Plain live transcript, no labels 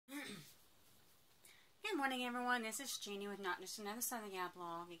morning, everyone. This is Jeannie with Not Just Another Southern Gal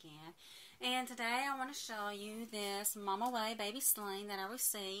blog again. And today I want to show you this Mamaway baby sling that I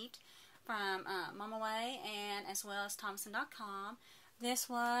received from Mamaway and as well as Thompson.com. This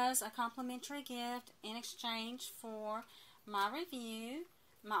was a complimentary gift in exchange for my review,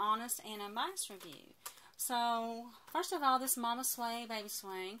 my honest and unbiased review. So, first of all, this Mamaway baby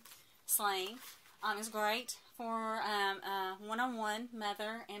sling is great for one-on-one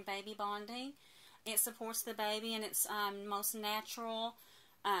mother and baby bonding. It supports the baby in its most natural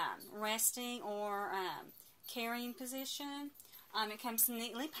resting or carrying position. It comes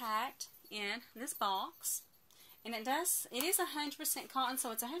neatly packed in this box, and it is 100% cotton,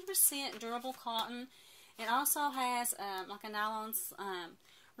 so it's 100% durable cotton. It also has like a nylon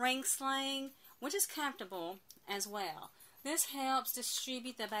ring sling, which is comfortable as well. This helps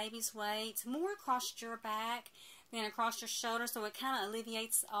distribute the baby's weight more across your back than across your shoulders, so it kind of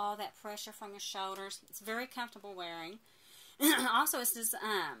alleviates all that pressure from your shoulders. It's very comfortable wearing. Also,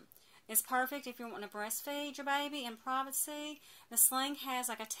 it's perfect if you want to breastfeed your baby in privacy. The sling has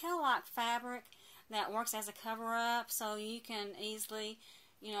like a tail-like fabric that works as a cover-up, so you can easily,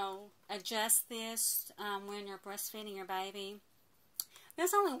 adjust this when you're breastfeeding your baby.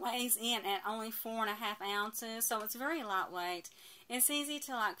 This only weighs in at only 4.5 ounces, so it's very lightweight. It's easy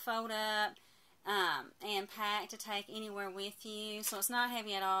to fold up and pack to take anywhere with you, so it's not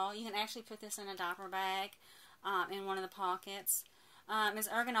heavy at all. You can actually put this in a diaper bag in one of the pockets. It's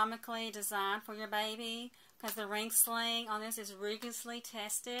ergonomically designed for your baby because the ring sling on this is rigorously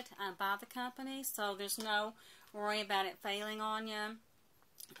tested by the company, so there's no worry about it failing on you.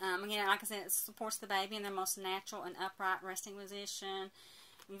 Again, like I said, it supports the baby in their most natural and upright resting position.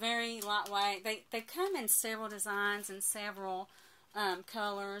 Very lightweight. They come in several designs and several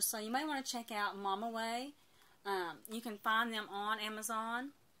colors, so you may want to check out Mamaway. You can find them on Amazon,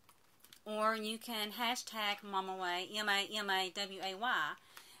 or you can hashtag Mamaway, M-A-M-A-W-A-Y,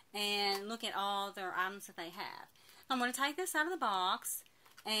 and look at all their items that they have. I'm going to take this out of the box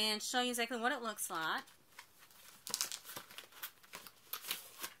and show you exactly what it looks like.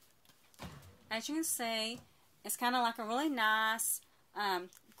 As you can see, it's kind of like a really nice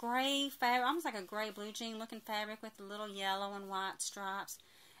gray fabric, almost like a gray blue jean looking fabric with the little yellow and white stripes.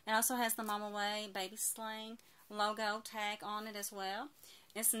 It also has the Mamaway baby sling logo tag on it as well.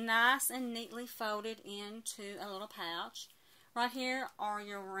 It's nice and neatly folded into a little pouch. Right here are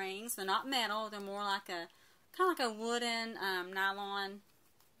your rings. They're not metal. They're more like kind of like a wooden nylon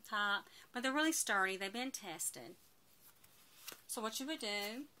type, but they're really sturdy. They've been tested. So what you would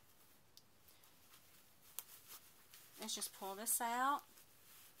do is just pull this out.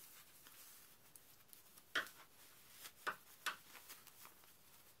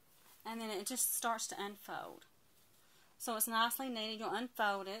 And then it just starts to unfold. So it's nicely knitted. You'll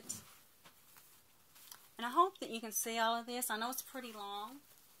unfold it. And I hope that you can see all of this. I know it's pretty long.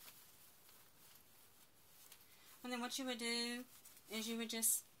 And then what you would do is you would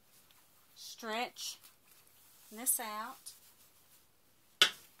just stretch this out.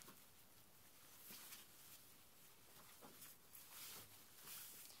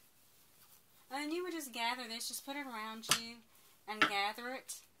 And then you would just gather this, just put it around you and gather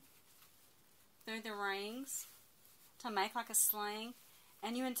it through the rings to make like a sling.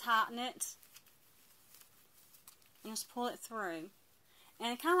 And you would tighten it and just pull it through.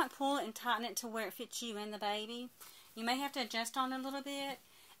 And kind of like pull it and tighten it to where it fits you and the baby. You may have to adjust on it a little bit.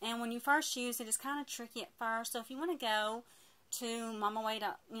 And when you first use it, it's kind of tricky at first. So if you want to go to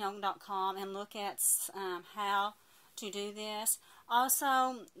mamaway.com and look at how to do this.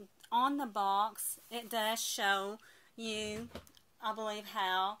 Also, on the box, it does show you, I believe,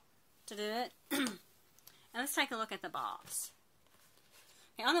 how to do it. And let's take a look at the box.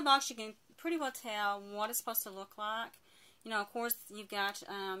 Okay, on the box, you can pretty well tell what it's supposed to look like. Of course, you've got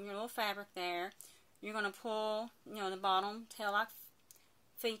your little fabric there. You're going to pull, the bottom tail-like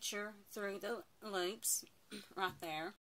feature through the loops right there.